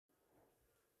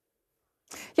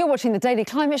You're watching the Daily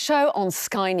Climate Show on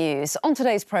Sky News. On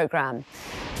today's programme,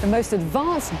 the most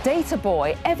advanced data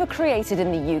buoy ever created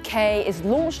in the UK is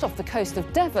launched off the coast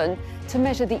of Devon to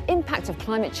measure the impact of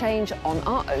climate change on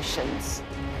our oceans.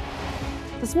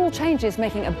 The small changes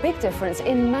making a big difference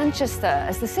in Manchester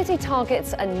as the city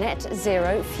targets a net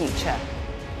zero future.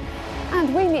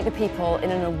 And we meet the people in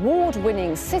an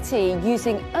award-winning city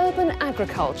using urban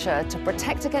agriculture to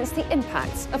protect against the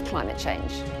impacts of climate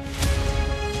change.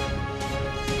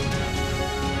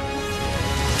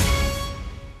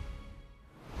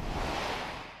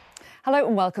 Hello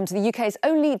and welcome to the UK's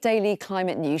only daily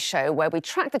climate news show where we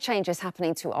track the changes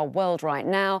happening to our world right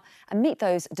now and meet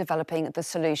those developing the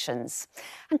solutions.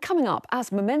 And coming up,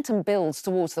 as momentum builds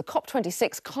towards the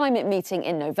COP26 climate meeting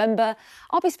in November,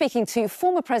 I'll be speaking to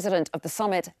former president of the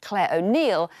summit, Claire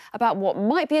O'Neill, about what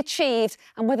might be achieved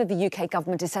and whether the UK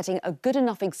government is setting a good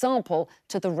enough example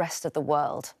to the rest of the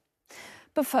world.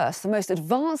 But first, the most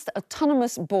advanced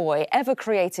autonomous buoy ever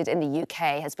created in the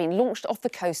UK has been launched off the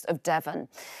coast of Devon.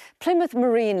 Plymouth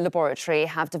Marine Laboratory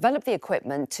have developed the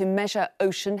equipment to measure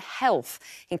ocean health,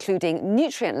 including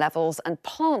nutrient levels and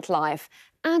plant life,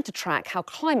 and to track how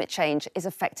climate change is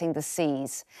affecting the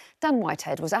seas. Dan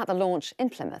Whitehead was at the launch in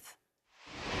Plymouth.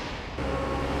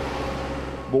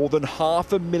 More than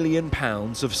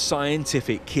 £500,000 of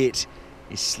scientific kit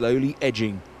is slowly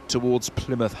edging towards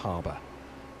Plymouth Harbour.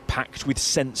 Packed with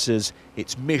sensors,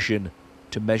 its mission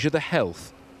to measure the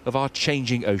health of our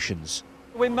changing oceans.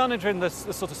 We're monitoring the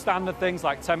sort of standard things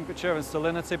like temperature and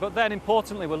salinity, but then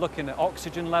importantly we're looking at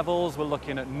oxygen levels, we're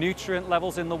looking at nutrient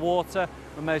levels in the water,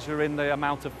 we're measuring the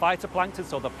amount of phytoplankton,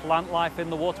 so the plant life in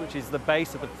the water, which is the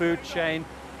base of the food chain.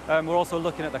 We're also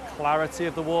looking at the clarity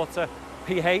of the water,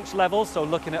 pH levels, so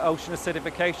looking at ocean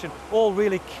acidification, all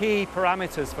really key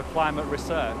parameters for climate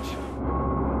research.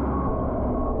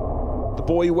 The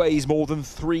buoy weighs more than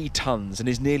 3 tonnes and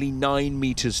is nearly 9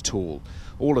 metres tall,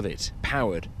 all of it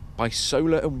powered by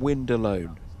solar and wind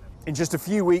alone. In just a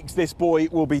few weeks, this buoy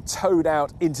will be towed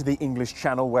out into the English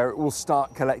Channel where it will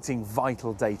start collecting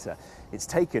vital data. It's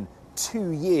taken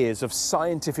 2 years of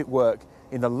scientific work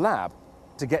in the lab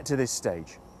to get to this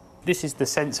stage. This is the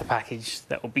sensor package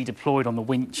that will be deployed on the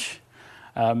winch.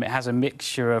 It has a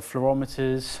mixture of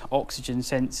fluorometers, oxygen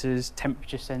sensors,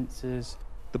 temperature sensors.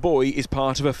 The buoy is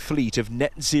part of a fleet of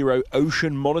net zero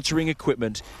ocean monitoring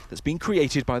equipment that's been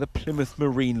created by the Plymouth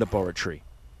Marine Laboratory.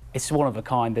 It's one of a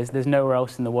kind. There's nowhere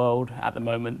else in the world at the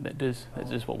moment that does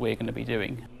what we're going to be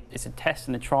doing. It's a test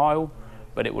and a trial,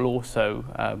 but it will also,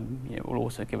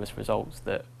 give us results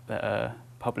that are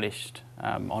published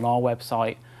on our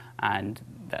website and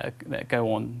that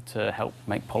go on to help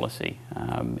make policy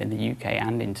in the UK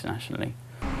and internationally.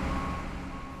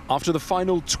 After the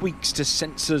final tweaks to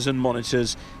sensors and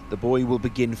monitors, the buoy will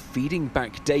begin feeding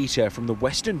back data from the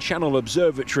Western Channel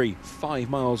Observatory 5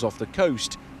 miles off the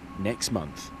coast next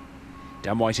month.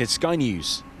 Dan Whitehead, Sky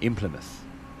News in Plymouth.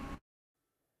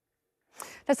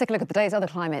 Let's take a look at today's other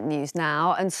climate news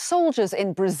now. And soldiers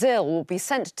in Brazil will be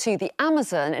sent to the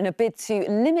Amazon in a bid to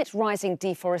limit rising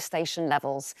deforestation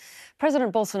levels.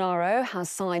 President Bolsonaro has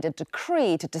signed a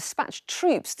decree to dispatch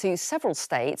troops to several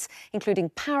states, including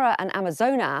Para and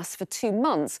Amazonas, for 2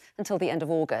 months until the end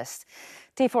of August.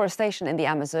 Deforestation in the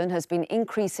Amazon has been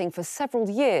increasing for several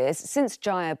years since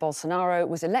Jair Bolsonaro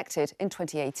was elected in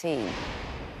 2018.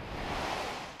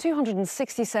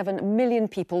 267 million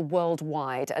people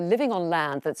worldwide are living on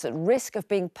land that's at risk of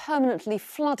being permanently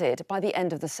flooded by the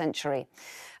end of the century.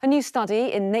 A new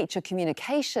study in Nature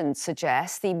Communications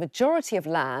suggests the majority of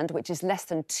land, which is less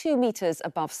than 2 metres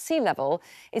above sea level,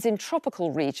 is in tropical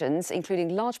regions, including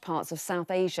large parts of South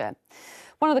Asia.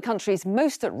 One of the countries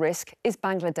most at risk is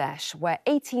Bangladesh, where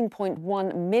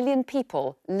 18.1 million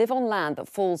people live on land that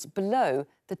falls below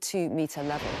the 2-metre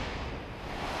level.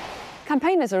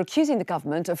 Campaigners are accusing the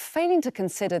government of failing to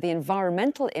consider the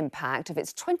environmental impact of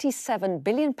its £27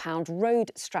 billion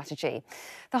road strategy.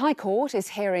 The High Court is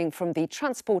hearing from the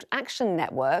Transport Action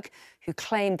Network, who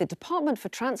claim the Department for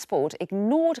Transport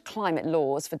ignored climate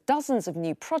laws for dozens of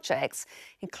new projects,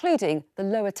 including the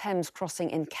Lower Thames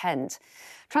crossing in Kent.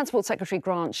 Transport Secretary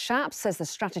Grant Shapps says the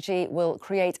strategy will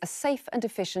create a safe and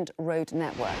efficient road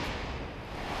network.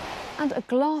 And a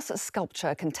glass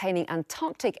sculpture containing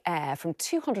Antarctic air from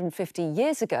 250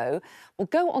 years ago will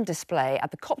go on display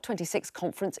at the COP26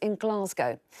 conference in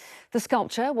Glasgow. The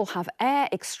sculpture will have air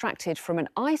extracted from an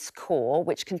ice core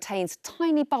which contains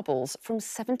tiny bubbles from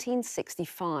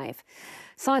 1765.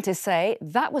 Scientists say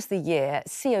that was the year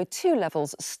CO2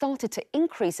 levels started to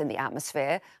increase in the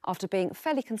atmosphere after being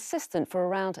fairly consistent for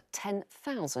around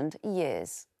 10,000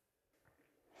 years.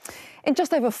 In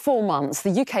just over 4 months,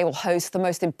 the UK will host the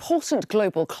most important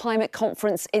global climate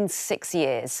conference in 6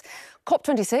 years.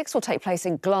 COP26 will take place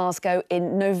in Glasgow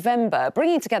in November,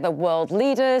 bringing together world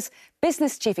leaders,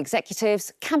 business chief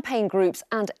executives, campaign groups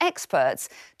and experts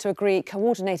to agree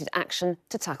coordinated action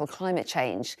to tackle climate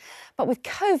change. But with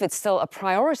COVID still a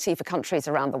priority for countries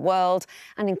around the world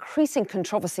and increasing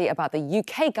controversy about the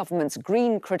UK government's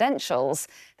green credentials,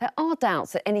 there are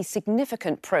doubts that any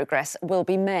significant progress will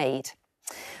be made.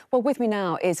 Well, with me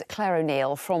now is Claire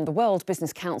O'Neill from the World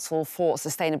Business Council for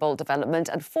Sustainable Development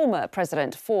and former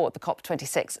president for the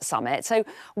COP26 summit. So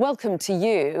welcome to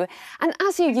you. And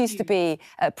as you used to be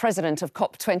president of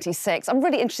COP26, I'm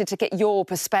really interested to get your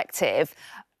perspective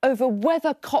over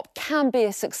whether COP can be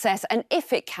a success, and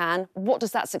if it can, what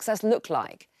does that success look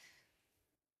like?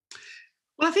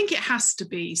 Well, I think it has to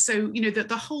be. So,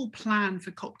 the whole plan for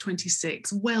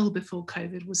COP26, well before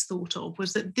COVID was thought of,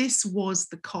 was that this was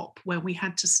the COP where we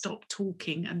had to stop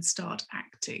talking and start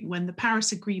acting, when the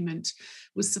Paris Agreement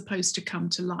was supposed to come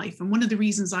to life. And one of the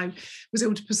reasons I was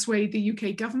able to persuade the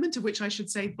UK government, of which I should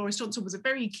say Boris Johnson was a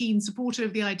very keen supporter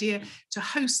of the idea to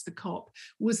host the COP,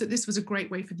 was that this was a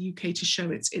great way for the UK to show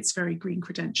its very green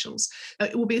credentials.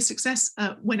 It will be a success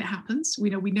when it happens. We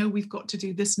know we've got to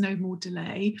do this, no more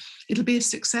delay. It'll be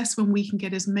a success when we can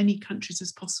get as many countries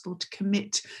as possible to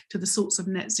commit to the sorts of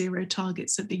net zero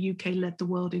targets that the UK led the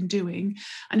world in doing.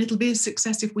 And it'll be a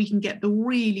success if we can get the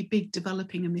really big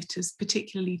developing emitters,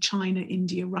 particularly China,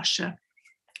 India, Russia,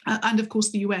 and of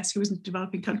course the US, who isn't a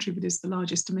developing country but is the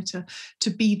largest emitter, to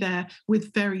be there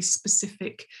with very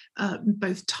specific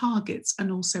both targets and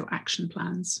also action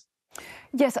plans.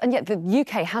 Yes, and yet the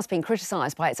UK has been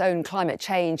criticised by its own climate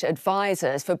change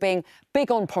advisors for being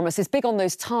big on promises, big on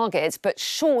those targets, but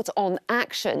short on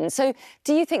action. So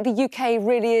do you think the UK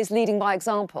really is leading by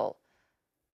example?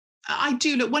 I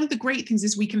do. Look, one of the great things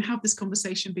is we can have this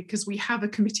conversation because we have a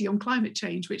committee on climate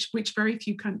change, which very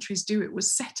few countries do. It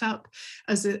was set up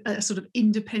as a sort of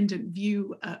independent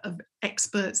view of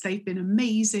experts. They've been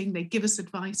amazing. They give us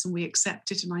advice and we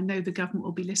accept it. And I know the government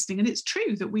will be listening. And it's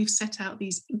true that we've set out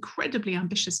these incredibly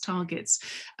ambitious targets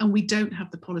and we don't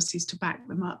have the policies to back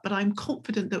them up. But I'm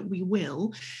confident that we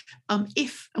will,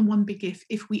 if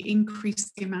we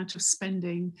increase the amount of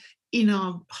spending in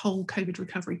our whole COVID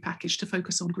recovery package to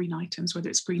focus on green items, whether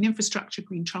it's green infrastructure,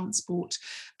 green transport,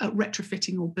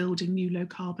 retrofitting or building new low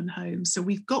carbon homes. So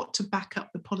we've got to back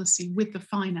up the policy with the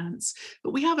finance,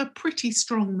 but we have a pretty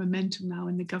strong momentum now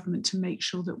in the government to make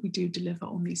sure that we do deliver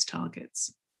on these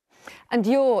targets. And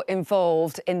you're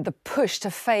involved in the push to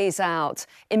phase out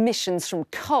emissions from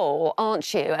coal,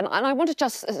 aren't you? And I want to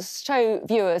just show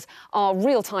viewers our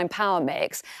real-time power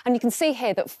mix. And you can see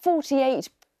here that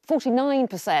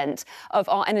 49% of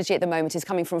our energy at the moment is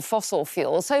coming from fossil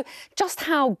fuels. So just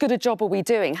how good a job are we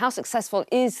doing? How successful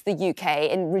is the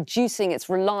UK in reducing its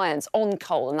reliance on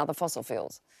coal and other fossil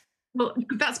fuels? Well,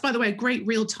 that's, by the way, a great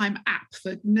real-time app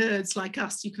for nerds like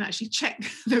us. You can actually check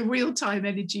the real-time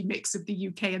energy mix of the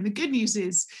UK. And the good news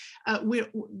is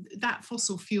that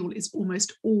fossil fuel is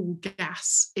almost all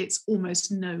gas. It's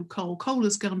almost no coal. Coal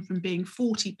has gone from being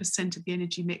 40% of the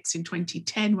energy mix in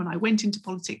 2010 when I went into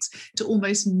politics to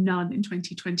almost none in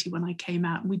 2020 when I came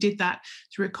out. And we did that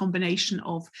through a combination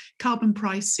of carbon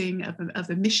pricing, of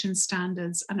emission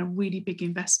standards, and a really big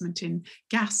investment in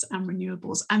gas and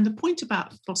renewables. And the point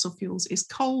about fossil fuels is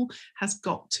coal has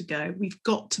got to go. We've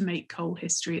got to make coal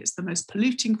history. It's the most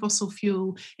polluting fossil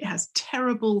fuel. It has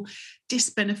terrible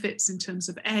disbenefits in terms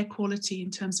of air quality,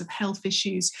 in terms of health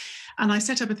issues. And I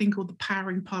set up a thing called the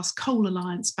Powering Past Coal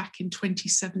Alliance back in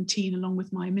 2017, along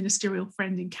with my ministerial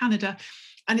friend in Canada.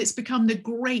 And it's become the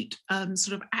great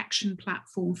sort of action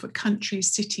platform for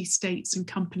countries, cities, states and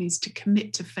companies to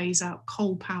commit to phase out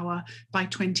coal power by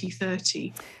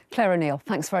 2030. Claire O'Neill,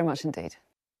 thanks very much indeed.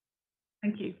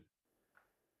 Thank you.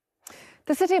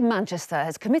 The City of Manchester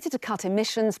has committed to cut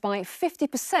emissions by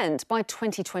 50% by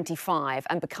 2025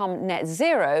 and become net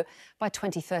zero by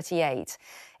 2038.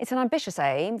 It's an ambitious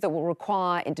aim that will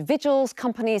require individuals,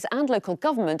 companies and local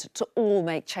government to all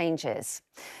make changes.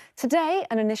 Today,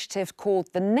 an initiative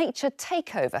called the Nature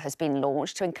Takeover has been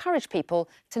launched to encourage people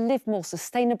to live more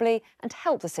sustainably and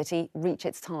help the city reach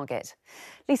its target.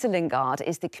 Lisa Lingard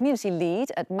is the community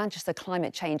lead at Manchester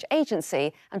Climate Change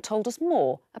Agency and told us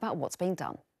more about what's being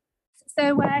done.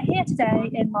 So we're here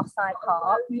today in Moss Side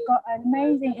Park. We've got an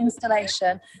amazing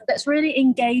installation that's really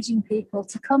engaging people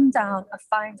to come down and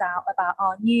find out about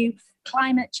our new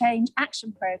climate change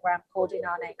action programme called In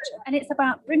Our Nature. And it's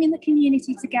about bringing the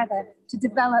community together to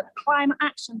develop climate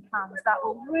action plans that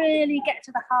will really get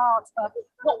to the heart of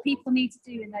what people need to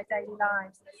do in their daily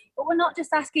lives. But we're not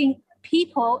just asking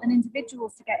people and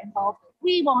individuals to get involved.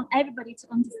 We want everybody to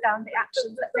understand the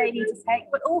actions that they need to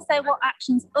take, but also what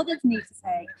actions others need to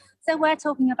take. So we're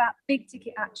talking about big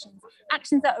ticket actions,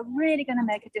 actions that are really going to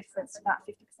make a difference to that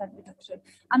 50% reduction.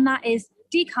 And that is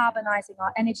decarbonising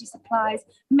our energy supplies,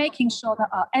 making sure that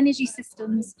our energy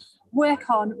systems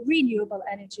work on renewable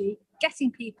energy,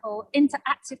 getting people into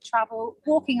active travel,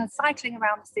 walking and cycling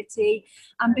around the city,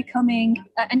 and becoming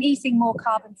and eating more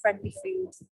carbon-friendly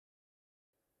foods.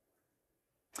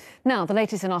 Now, the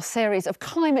latest in our series of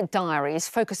climate diaries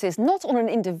focuses not on an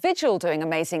individual doing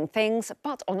amazing things,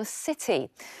 but on a city.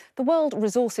 The World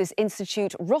Resources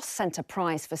Institute Ross Centre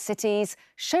Prize for Cities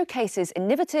showcases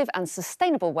innovative and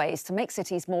sustainable ways to make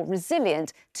cities more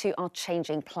resilient to our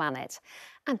changing planet.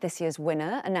 And this year's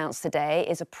winner, announced today,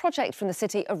 is a project from the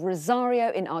city of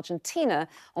Rosario in Argentina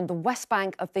on the west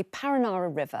bank of the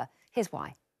Paranara River. Here's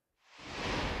why.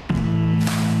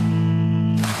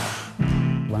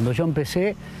 Cuando yo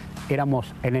empecé, éramos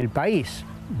en el país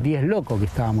 10 locos que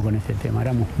estábamos con este tema,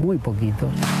 éramos muy poquitos.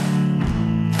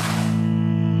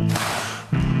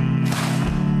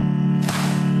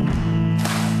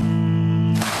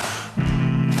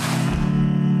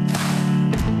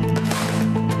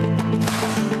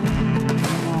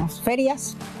 Tenemos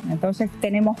ferias, entonces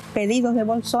tenemos pedidos de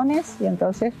bolsones y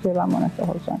entonces llevamos nuestros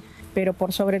bolsones. Pero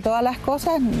por sobre todas las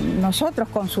cosas, nosotros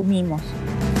consumimos.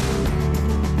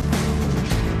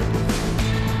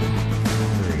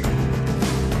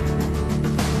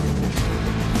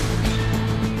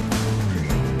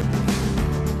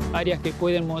 Áreas que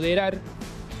pueden moderar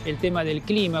el tema del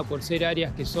clima por ser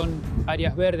áreas que son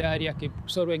áreas verdes, áreas que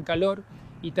absorben calor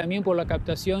y también por la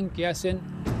captación que hacen.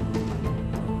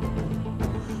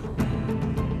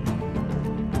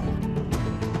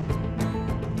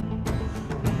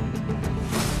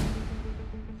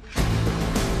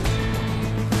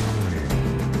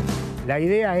 La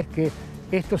idea es que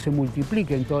esto se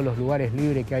multiplique en todos los lugares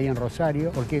libres que hay en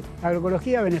Rosario, porque la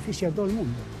agroecología beneficia a todo el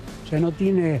mundo, o sea, no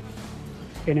tiene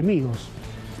enemigos,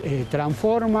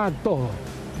 transforma todo,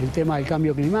 el tema del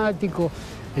cambio climático,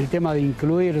 el tema de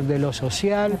incluir de lo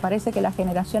social. Me parece que las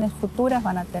generaciones futuras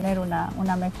van a tener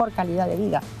una mejor calidad de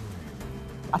vida,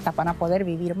 hasta para poder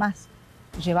vivir más,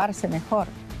 llevarse mejor,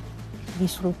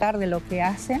 disfrutar de lo que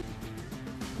hacen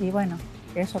y bueno,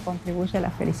 eso contribuye a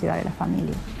la felicidad de la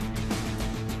familia.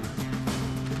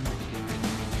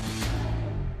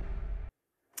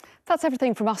 That's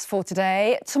everything from us for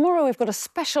today. Tomorrow we've got a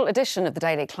special edition of the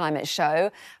Daily Climate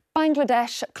Show.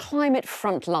 Bangladesh Climate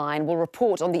Frontline will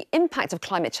report on the impact of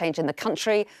climate change in the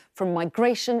country, from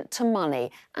migration to money,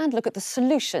 and look at the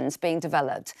solutions being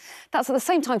developed. That's at the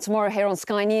same time tomorrow here on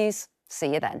Sky News.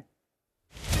 See you then.